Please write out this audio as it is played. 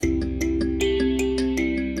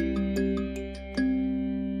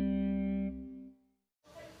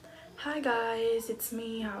guys, it's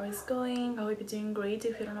me. How is it going? I hope you're doing great.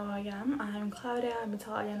 If you don't know who I am, I'm Claudia. I'm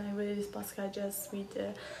Italian. I made this podcast just with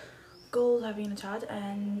the goal of having a chat.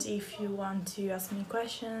 And if you want to ask me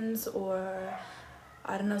questions or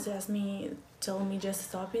I don't know, to ask me, tell me just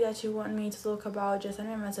a topic that you want me to talk about, just send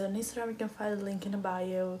me a message on Instagram. You can find the link in the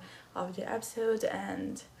bio of the episode.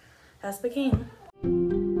 And let's begin.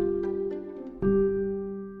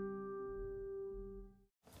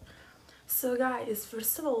 So guys,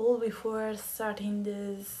 first of all, before starting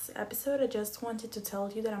this episode, I just wanted to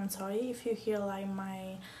tell you that I'm sorry if you hear like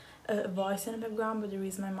my voice in the background, but there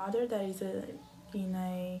is my mother that is in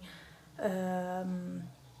a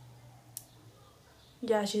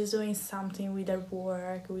yeah, she's doing something with her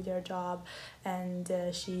work, with her job, and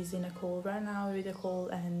she's in a call right now with a call.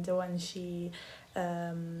 And when she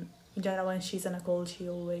in general, when she's in a call, she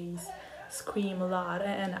always scream a lot,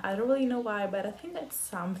 and I don't really know why, but I think that's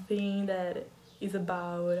something that is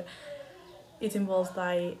about, it involves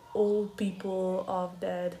like old people of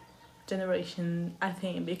that generation, I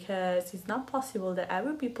think, because it's not possible that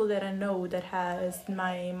every people that I know that has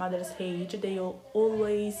my mother's age, they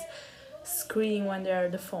always scream when they're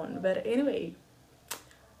on the phone. But anyway,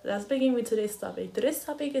 let's begin with today's topic. Today's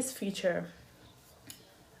topic is future.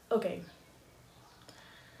 Okay,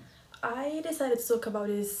 I decided to talk about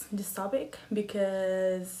this topic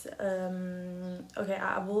because okay,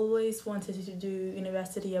 I've always wanted to do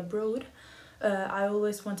university abroad. I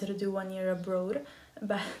always wanted to do 1 year abroad,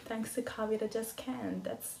 but thanks to COVID I just can't.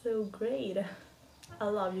 That's so great. I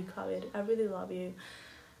love you, COVID. I really love you.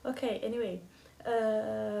 Okay, anyway,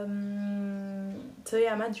 so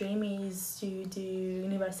yeah, my dream is to do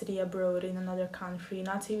university abroad in another country,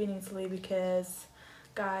 not even Italy, because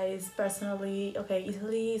guys, personally, okay,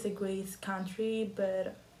 Italy is a great country,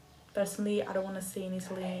 but personally I don't want to stay in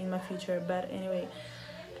Italy in my future. But anyway,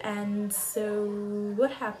 and so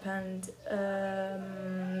what happened,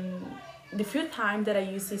 the few time that I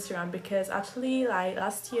used Instagram, because actually like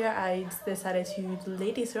last year I decided to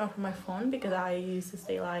delete Instagram from my phone because I used to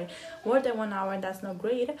stay like more than 1 hour, and that's not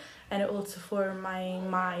great. And also for my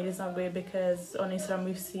mind it's not great because on Instagram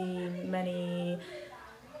we've seen many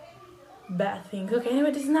bad things. Okay,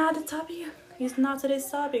 anyway, this is not the topic. It's not today's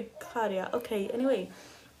topic, Claudia. Okay, anyway,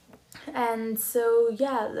 and so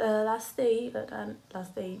yeah, last day,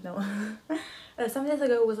 no, some days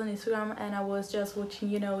ago I was on Instagram and I was just watching,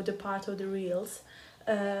 you know, the part of the reels,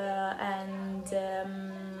 and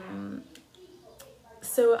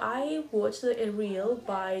so I watched a reel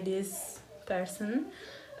by this person.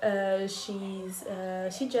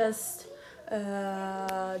 She just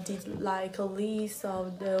did like a list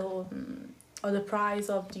of the price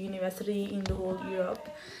of the university in the whole Europe.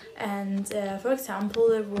 And for example,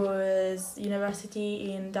 there was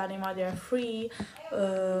university in Denmark, they are free,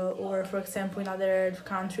 or for example in other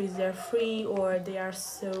countries they're free, or they are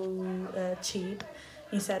so cheap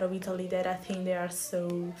instead of Italy that I think they are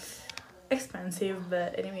so expensive.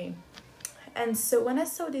 But anyway, and so when I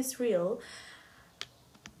saw this reel,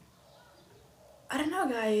 I don't know,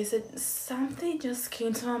 guys, something just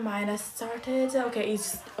came to my mind. I started, okay,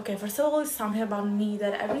 first of all, it's something about me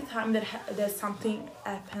that every time that something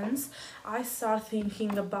happens, I start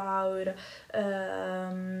thinking about,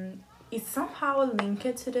 it's somehow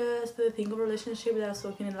linked to the thing of relationship that I was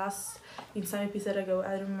talking in some episode ago.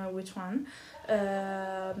 I don't remember which one.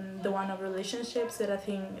 The one of relationships that I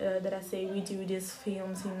think that I say we do these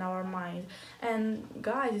films in our mind. And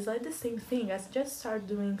guys, it's like the same thing. I just start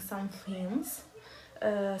doing some films,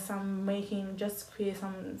 just create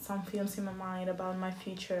some films in my mind about my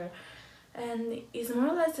future, and it's more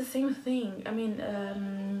or less the same thing. I mean,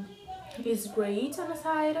 it's great on the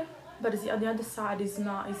side, but on the other side it's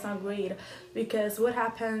not great, because what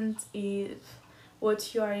happens is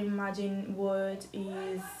what you are imagining what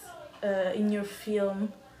is in your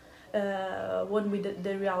film won't be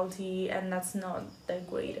the reality, and that's not that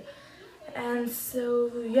great. And so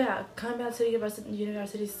yeah, coming back to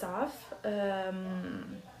university stuff,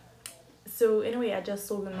 so anyway, I just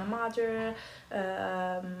told my mother,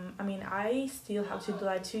 I mean, I still have to do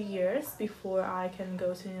like 2 years before I can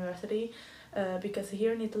go to university, because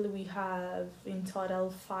here in Italy we have in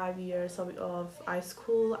total 5 years of high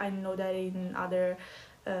school. I know that in other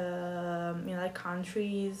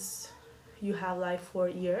countries you have like 4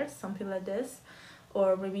 years, something like this,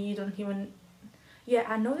 or maybe you don't even. Yeah,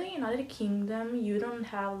 I know that in United Kingdom you don't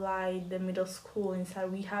have like the middle school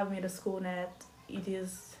inside. We have middle school that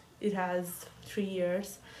it has 3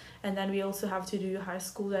 years, and then we also have to do high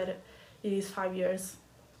school that it is 5 years.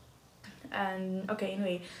 And okay,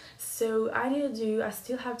 anyway, so I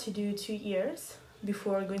still have to do 2 years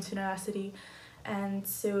before going to university. And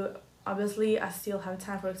so obviously I still have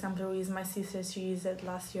time. For example, with my sister, she is at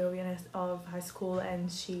last year of high school,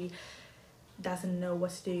 and she doesn't know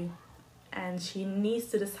what to do, and she needs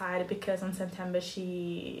to decide, because on September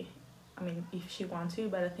she, I mean, if she wants to,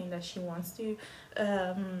 but I think that she wants to,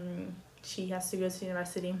 she has to go to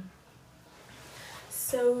university.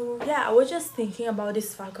 So yeah, I was just thinking about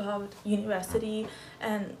this fact of university,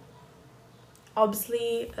 and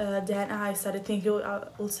obviously then I started thinking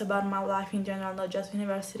also about my life in general, not just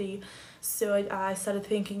university. So I started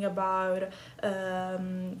thinking about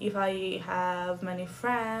if I have many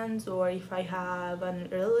friends, or if I have a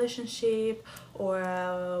relationship, or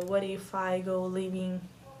what if I go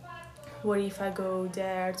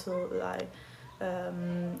there to like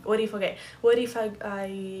what if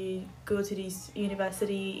I go to this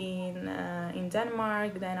university in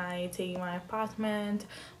Denmark, then I take my apartment,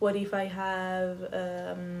 what if I have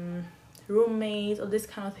roommates, or this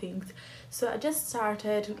kind of things. So I just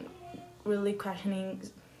started really questioning,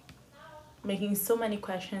 making so many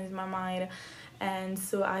questions in my mind. And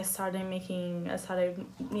so I started making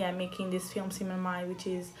these films in my mind,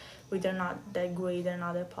 which are not that great, they're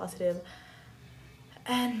not that positive.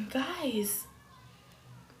 And guys,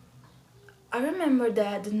 I remember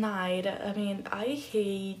that the night, I mean, I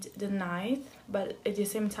hate the night, but at the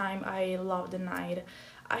same time, I love the night.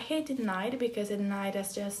 I hate the night because at night I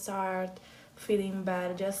just start feeling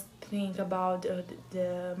bad, just think about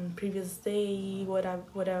the previous day, what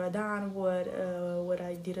I've done, what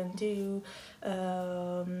I didn't do,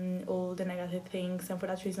 all the negative things. And for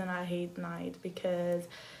that reason, I hate night, because,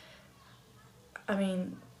 I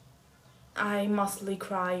mean, I mostly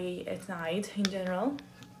cry at night in general.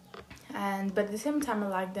 And but at the same time I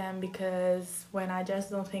like them, because when I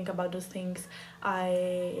just don't think about those things,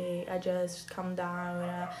 I just calm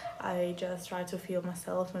down, I just try to feel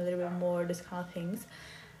myself a little bit more, this kind of things.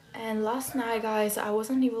 And last night, guys, I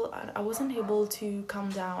wasn't able to calm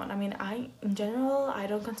down. I mean, I in general, I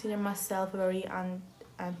don't consider myself a very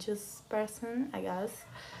anxious person, I guess,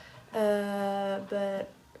 but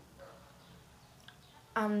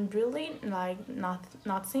I'm really like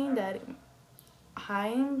not saying that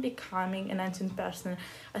I'm becoming an ancient person.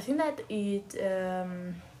 I think that it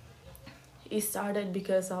started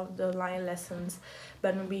because of the line lessons,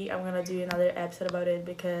 but maybe I'm gonna do another episode about it,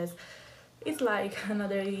 because it's like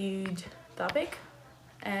another huge topic.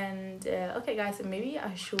 And okay, guys, maybe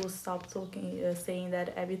I should stop talking, saying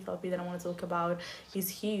that every topic that I want to talk about is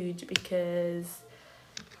huge, because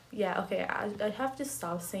yeah, okay, I have to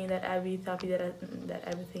stop saying that every topic that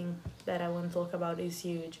everything that I want to talk about is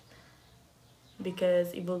huge,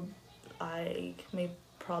 because it will like make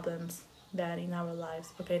problems that in our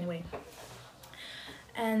lives. Okay, anyway.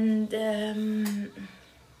 And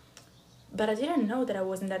but I didn't know that I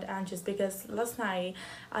wasn't that anxious, because last night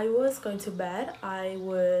I was going to bed. I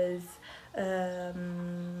was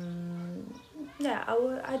yeah,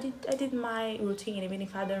 I did my routine, even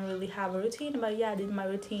if I don't really have a routine, but yeah, I did my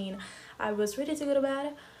routine. I was ready to go to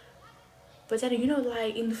bed. But then,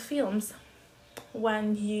 like in the films,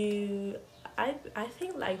 when you I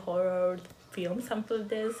think like horror films, something like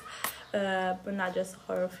this, but not just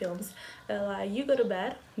horror films. Like you go to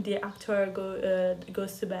bed, the actor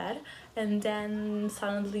goes to bed, and then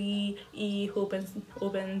suddenly he opens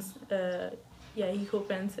he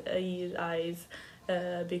opens his eyes,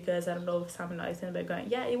 because I don't know, some noise in the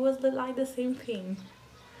background. Yeah, it was like the same thing.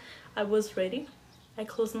 I was ready. I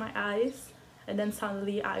closed my eyes, and then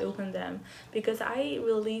suddenly I opened them, because I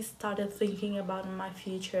really started thinking about my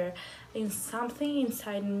future, and something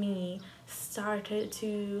inside me started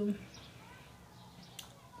to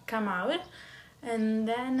come out. And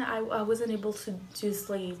then I wasn't able to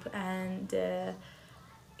sleep, and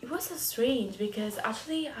it was so strange, because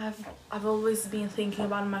actually I've always been thinking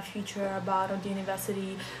about my future, about the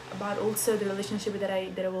university, about also the relationship that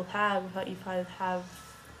I will have, if I have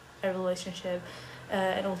a relationship,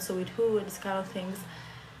 and also with who, and this kind of things.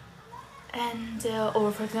 And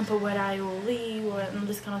or for example, where I will live, or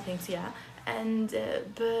this kind of things. Yeah. And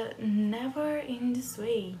but never in this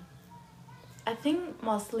way. I think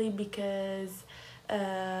mostly because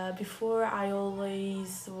before I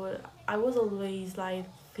was always like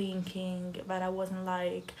thinking, but I wasn't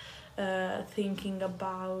like thinking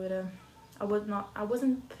about I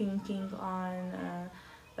wasn't thinking on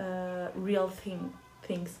real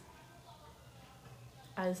things.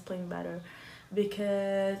 I'll explain better,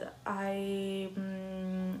 because I'd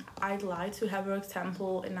like to have, for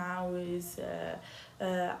example, now is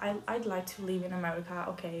I'd like to live in America.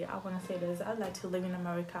 Okay, I want to say this. I'd like to live in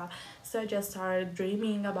America, so I just started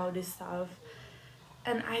dreaming about this stuff.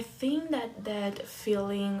 And I think that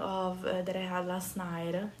feeling of that I had last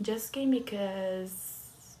night just came because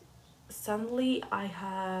suddenly I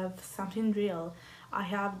have something real. I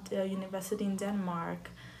have the university in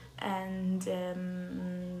Denmark, and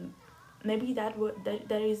maybe that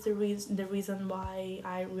is the reason why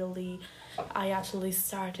I actually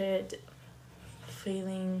started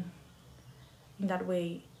feeling in that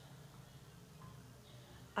way.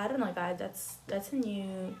 I don't know, guys. That's a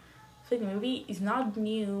new thing. Maybe it's not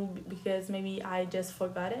new because maybe I just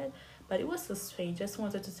forgot it, but it was so strange. Just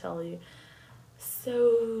wanted to tell you.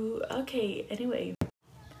 So okay. Anyway,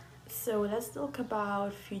 so let's talk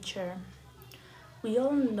about future. We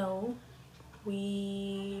all know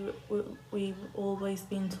we've always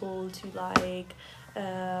been told to like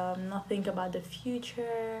not think about the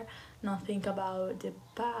future, not think about the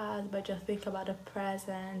past, but just think about the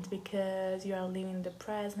present, because you are living the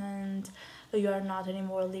present, you are not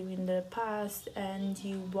anymore living the past, and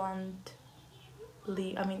you won't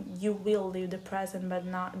live, I mean you will live the present but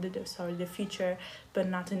not the future, but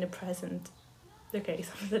not in the present. Okay,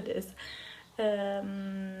 something like this.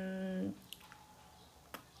 um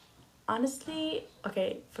Honestly,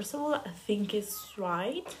 okay, first of all, I think it's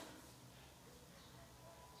right,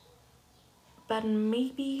 but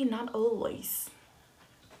maybe not always.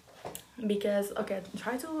 Because, okay,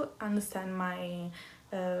 try to understand my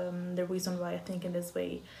the reason why I think in this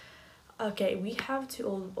way. Okay, we have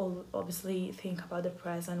to all obviously think about the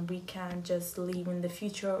present. We can't just live in the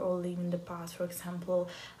future or live in the past. For example,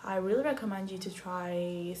 I really recommend you to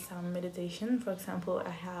try some meditation. For example, I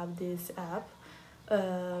have this app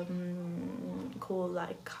called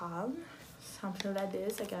like Calm, something like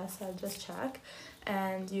this. I guess I'll just check,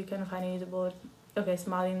 and you can find it about, okay,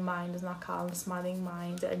 Smiling Mind is not Calm, Smiling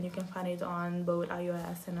Mind, and you can find it on both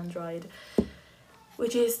iOS and Android,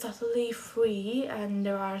 which is totally free. And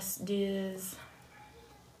there are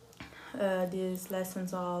these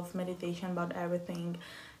lessons of meditation about everything,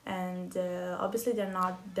 and obviously they're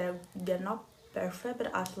not perfect,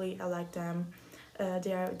 but actually I like them.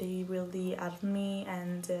 They really help me,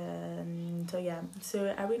 and so yeah,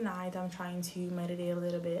 so every night I'm trying to meditate a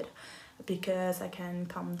little bit, because I can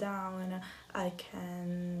calm down, I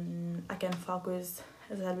can focus,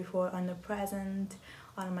 as I said before, on the present,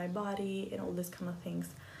 on my body, and all these kind of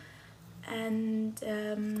things. And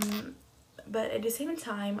but at the same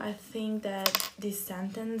time, I think that this thing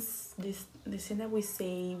that we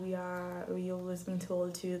say, we always been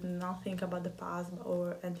told to not think about the past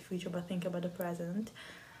or and the future, but think about the present,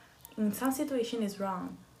 in some situation is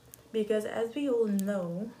wrong, because as we all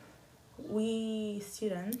know, we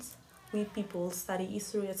students, we people study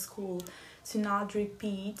history at school to not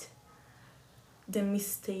repeat the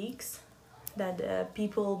mistakes that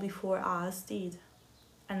people before us did,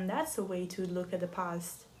 and that's a way to look at the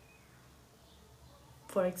past,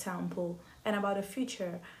 for example. And about the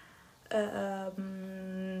future,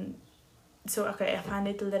 so okay, I find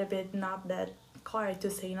it a little bit not that correct to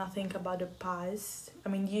say nothing about the past. I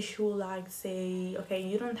mean, you should like say, okay,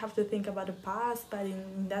 you don't have to think about the past, but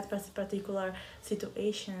in that particular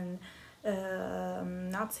situation,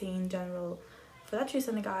 not saying in general. For that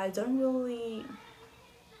reason, guys, don't really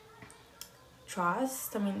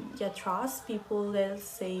trust. I mean, yeah, trust people that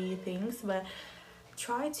say things, but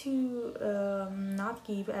try to not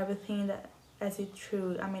give everything that as it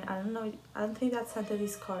true. I mean, I don't know, I don't think that sentence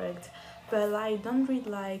is correct, but like don't read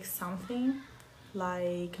like something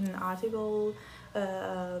like an article,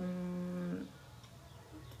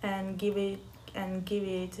 and give it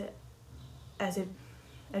as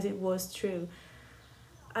it was true.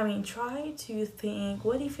 I mean, try to think,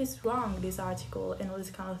 what if it's wrong, this article, and all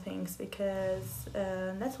these kind of things, because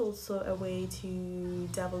that's also a way to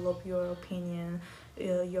develop your opinion,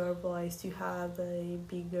 your voice, to have a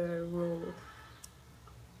bigger role.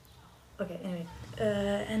 Okay, anyway,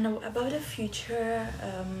 and about the future,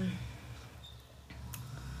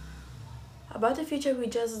 we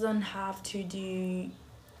just don't have to do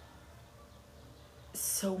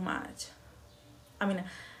so much. I mean,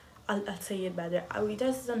 I'll say it better. We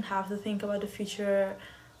just don't have to think about the future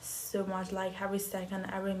so much, like every second,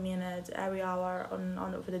 every minute, every hour on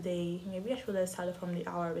over the day. Maybe I should have started from the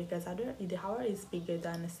hour, because the hour is bigger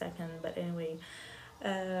than a second. But anyway,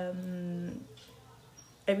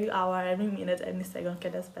 every hour, every minute, every second, okay,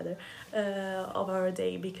 that's better, of our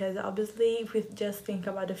day. Because obviously, if we just think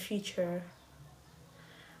about the future,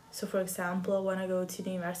 so for example, I want to go to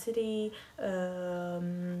the university,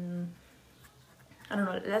 I don't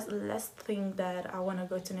know, let's think that I want to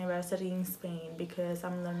go to university in Spain because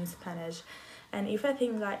I'm learning Spanish. And if I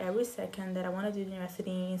think like every second that I want to do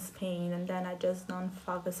university in Spain, and then I just don't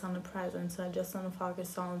focus on the present, so I just don't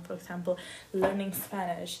focus on, for example, learning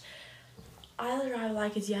Spanish, I'll arrive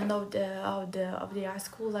like at the end of the high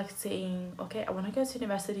school, like saying, okay, I want to go to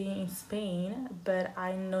university in Spain, but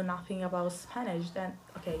I know nothing about Spanish. Then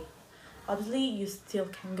okay, obviously you still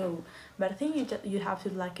can go, but I think you have to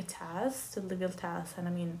do like a test, a legal test, and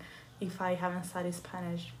I mean, if I haven't studied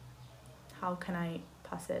Spanish, how can I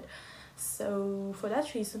pass it? So for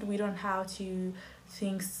that reason, we don't have to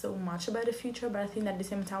think so much about the future, but I think that at the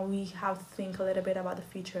same time we have to think a little bit about the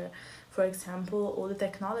future. For example, all the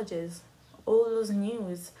technologies, all those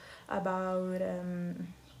news about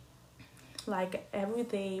like every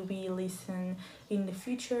day we listen, in the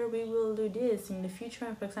future we will do this, in the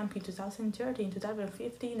future, for example in 2030, in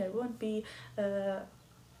 2015 there won't be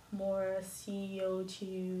more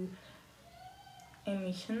CO2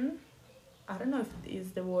 emission. I don't know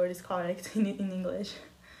if the word is correct in English.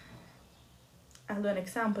 I'll do an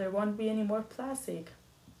example. There won't be any more plastic.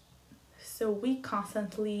 So we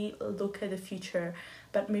constantly look at the future,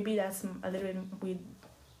 but maybe that's a little bit with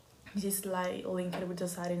just like linked with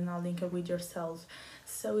society, not linked with yourself.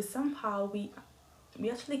 So somehow we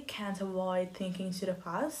actually can't avoid thinking to the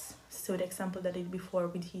past. So the example that I did before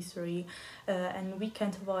with history, and we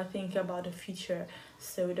can't avoid thinking about the future.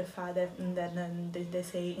 So the fact that they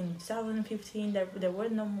say in 2015 there were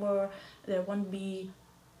no more, there won't be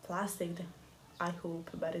plastic. I hope,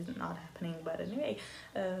 but it's not happening. But anyway,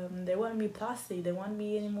 there won't be plastic. There won't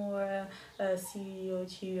be any more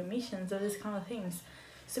CO2 emissions or these kind of things.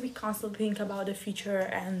 So we constantly think about the future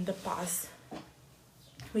and the past.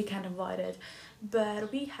 We can't avoid it, but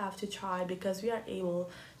we have to try, because we are able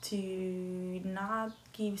to not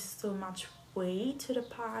give so much weight to the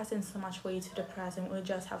past and so much weight to the present. We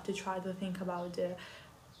just have to try to think about the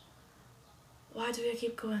why do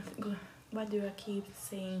I keep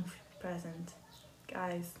saying present,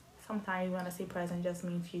 guys? Sometimes when I say present just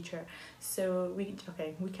mean future. So we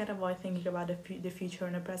can't avoid thinking about the future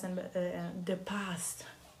and the present, but the past.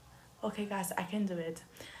 Okay guys, I can do it.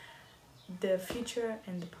 The future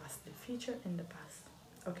and the past, the future and the past.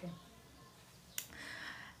 Okay.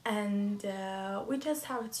 And we just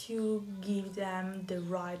have to give them the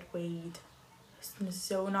right weight.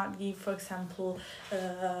 So not give, for example,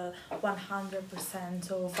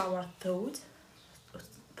 100% of our thoughts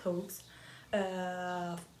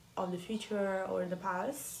of the future or the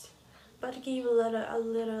past, but give a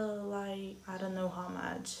little, like, I don't know how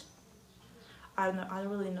much. I don't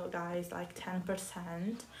really know, guys, like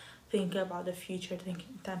 10% thinking about the future,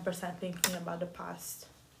 10% thinking about the past.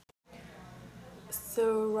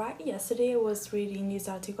 So right yesterday I was reading this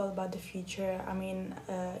article about the future. I mean,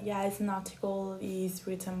 yeah, it's an article is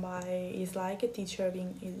written by, is like a teacher,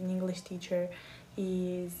 an English teacher,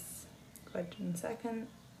 is, wait a second,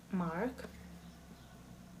 Mark.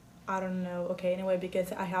 I don't know. Okay, anyway,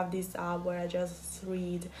 because I have this app where I just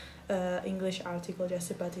read English article just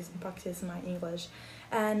to practice my English.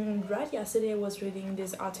 And right yesterday I was reading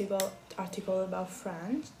this article about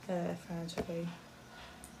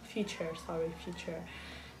future,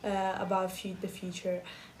 about the future.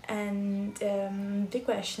 And the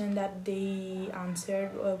question that they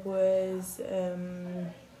answered was,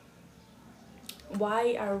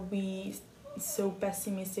 why are we so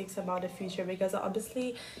pessimistic about the future? Because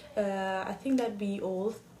obviously I think that we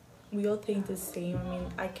all think the same. I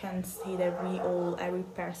mean, I can't say that every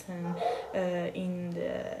person in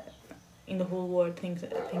the whole world thinks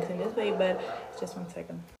in this way, but just 1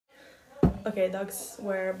 second. Okay, dogs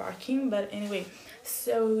were barking, but anyway,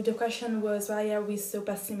 so the question was, why are we so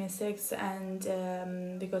pessimistic?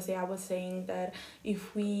 And because I was saying that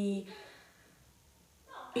if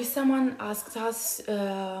someone asks us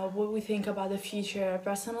what we think about the future,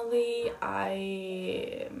 personally,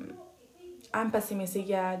 I'm pessimistic.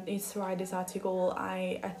 Yeah, it's right, this article.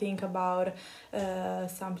 I think about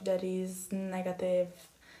something that is negative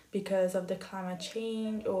because of the climate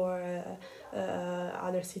change or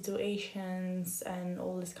other situations and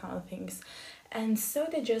all these kind of things. And so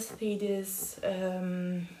they just say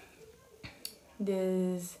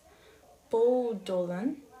this Paul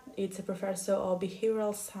Dolan. It's a professor of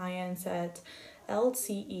behavioral science at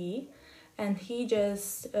LCE, and he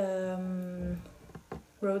just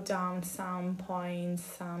wrote down some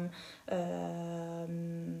points,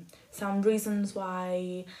 some reasons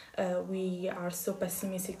why we are so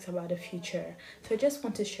pessimistic about the future. So I just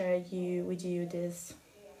want to share with you this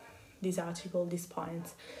article, these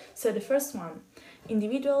points. So the first one,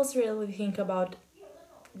 individuals really think about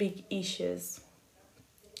big issues,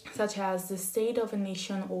 such as the state of a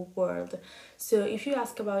nation or world. So if you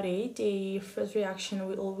ask about it, the first reaction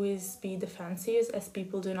will always be defensive, as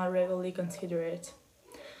people do not regularly consider it.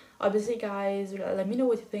 Obviously, guys, let me know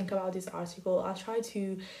what you think about this article. I'll try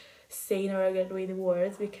to saying or get with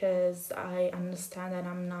words, because I understand that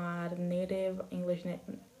I'm not native English,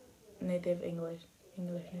 native English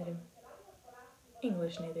native.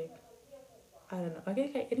 I don't know.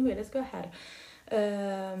 Okay. Anyway, let's go ahead.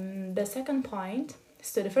 The second point.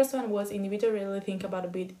 So the first one was individual really think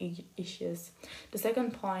about big issues. The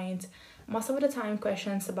second point, most of the time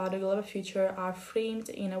questions about the global future are framed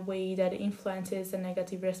in a way that influences a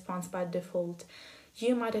negative response by default.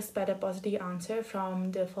 You might expect a positive answer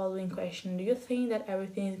from the following question: do you think that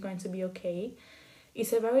everything is going to be okay?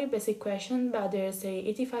 It's a very basic question, but there's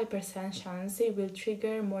a 85% chance it will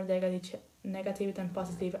trigger more negative than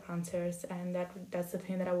positive answers, and that's the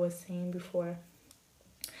thing that I was saying before.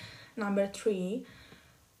 Number 3,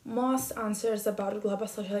 most answers about global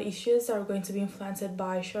social issues are going to be influenced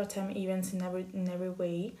by short-term events in every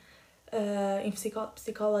way. In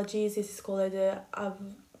psychology, this is called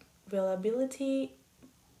availability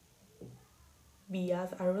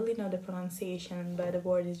bias. I really know the pronunciation, but the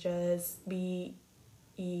word is just BIAS.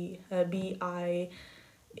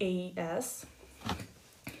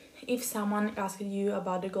 If someone asked you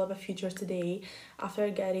about the global future today, after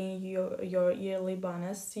getting your yearly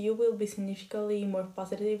bonus, you will be significantly more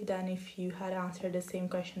positive than if you had answered the same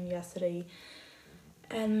question yesterday.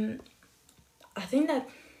 And I think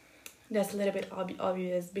that's a little bit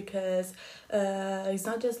obvious, because it's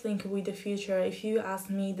not just linked with the future. If you ask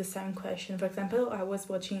me the same question, for example, I was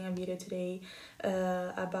watching a video today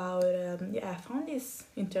about I found this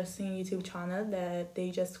interesting YouTube channel that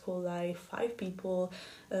they just call like 5 people,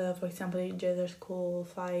 for example, they just call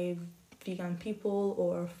 5 vegan people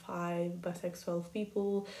or 5 bisexual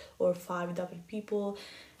people or 5 adopted people,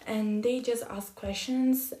 and they just ask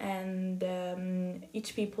questions, and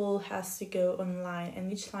each people has to go online,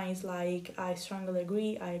 and each line is like, I strongly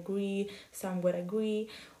agree, I agree, some would agree,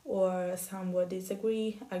 or some would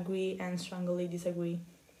disagree, agree, and strongly disagree.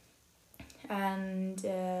 And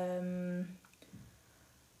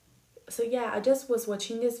so yeah, I just was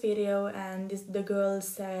watching this video, and the girl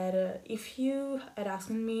said, if you had asked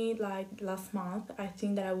me like last month, I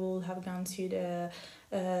think that I would have gone to the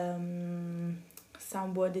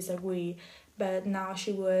some would disagree, but now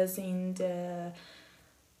she was in the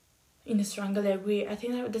strongly agree. I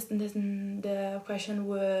think that the question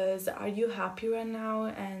was, are you happy right now?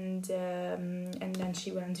 And then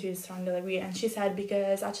she went to strongly agree, and she said,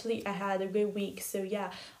 because actually I had a great week. So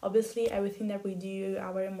yeah, obviously everything that we do,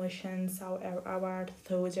 our emotions, our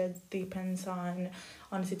thoughts, just depends on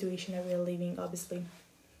the situation that we're living, obviously.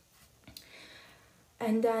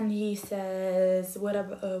 And then he says, what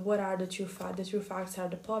are the true facts? The true facts are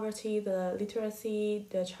the poverty, the literacy,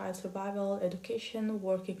 the child survival, education,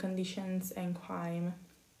 working conditions, and crime.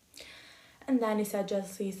 And then he said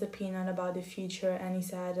just his opinion about the future, and he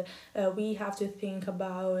said we have to think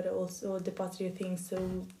about also the positive things.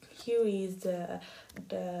 So here is the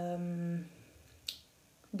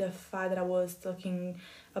fact that I was talking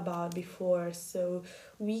about before. So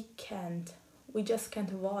we just can't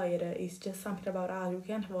avoid it. It's just something about us. We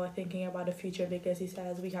can't avoid thinking about the future, because he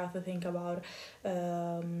says we have to think about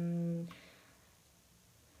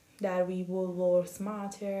that we will work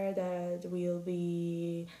smarter, that we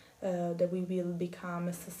will become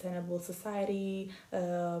a sustainable society.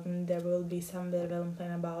 There will be some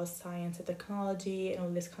development about science and technology and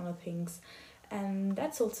all these kind of things. And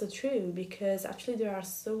that's also true, because actually there are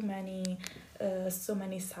so many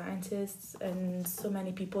scientists and so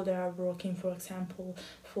many people that are working, for example,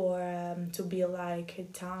 for to build like a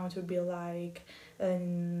town, to build like a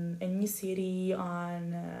new city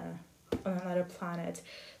on another planet.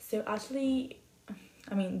 So actually,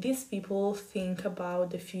 I mean, these people think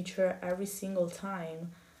about the future every single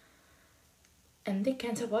time, and they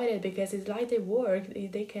can't avoid it, because it's like they work.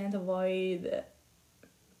 They can't avoid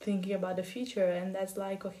thinking about the future, and that's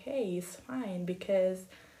like, okay, it's fine, because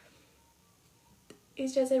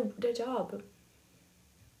it's just their job.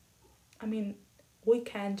 I mean, we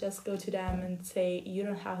can't just go to them and say, you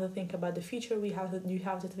don't have to think about the future, you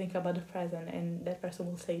have to think about the present, and that person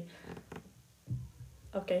will say,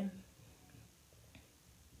 okay,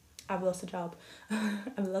 I've lost a job.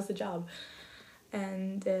 I've lost a job.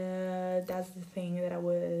 And that's the thing that I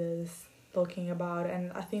was talking about.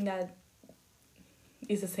 And I think that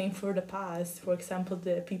is the same for the past. For example,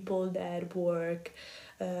 the people that work,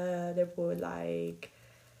 that were like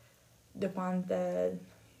the ones that,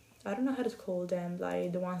 I don't know how to call them,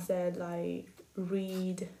 like the ones that like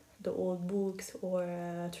read the old books,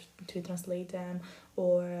 or to translate them,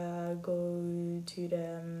 or go to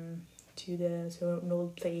an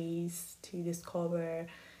old place to discover,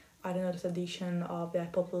 I don't know, the tradition of their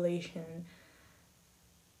population.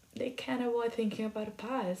 They can't avoid thinking about the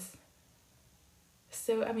past.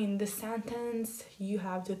 So, I mean, the sentence, you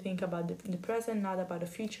have to think about the present, not about the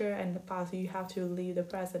future, and the past, you have to live the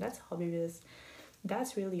present. That's obvious.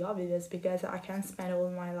 That's really obvious because I can't spend all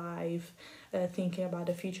my life thinking about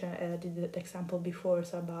the future. I did the example before,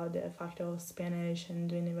 so about the fact of Spanish and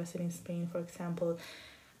doing university in Spain, for example.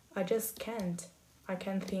 I just can't. I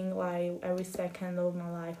can't think like every second of my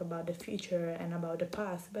life about the future and about the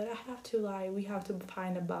past, but I have to like we have to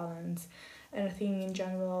find a balance. And I think in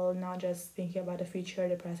general, not just thinking about the future,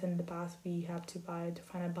 the present, the past, we have to find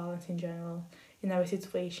a balance in general in our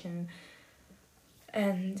situation.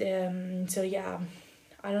 And so yeah,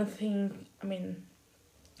 I don't think. I mean,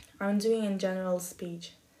 I'm doing in general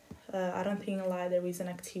speech. I don't think like there is an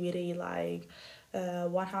activity like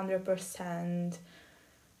 100%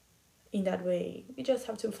 in that way. We just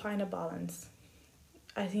have to find a balance.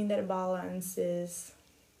 I think that balance is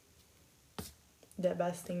the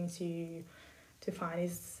best thing to find.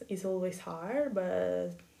 Is always hard,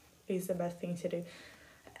 but it's the best thing to do.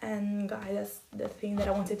 And guys, that's the thing that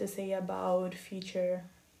I wanted to say about future.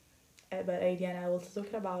 But at the end, I was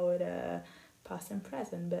talking about past and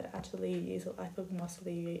present, but actually, I talk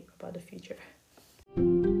mostly about the future.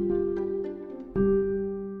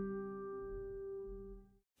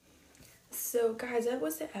 So, guys, that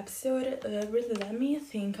was the episode. Really, let me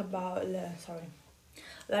think about. Sorry.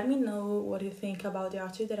 Let me know what you think about the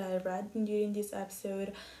article that I read during this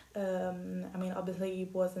episode. I mean, obviously,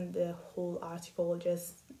 it wasn't the whole article,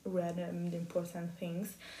 just read the important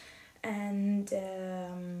things. And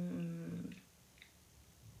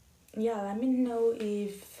yeah, let me know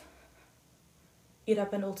if it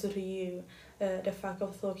happened also to you. The fact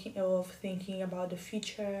of thinking about the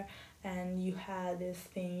future, and you had this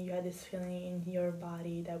feeling in your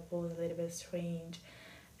body that was a little bit strange.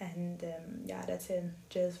 And yeah, that's it.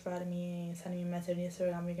 Just send me a message on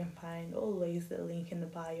Instagram. You can find always the link in the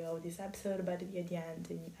bio of this episode, but at the end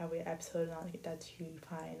in every episode that you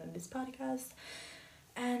find on this podcast.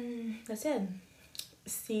 And that's it.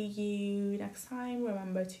 See you next time.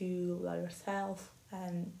 Remember to love yourself,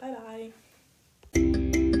 and bye bye.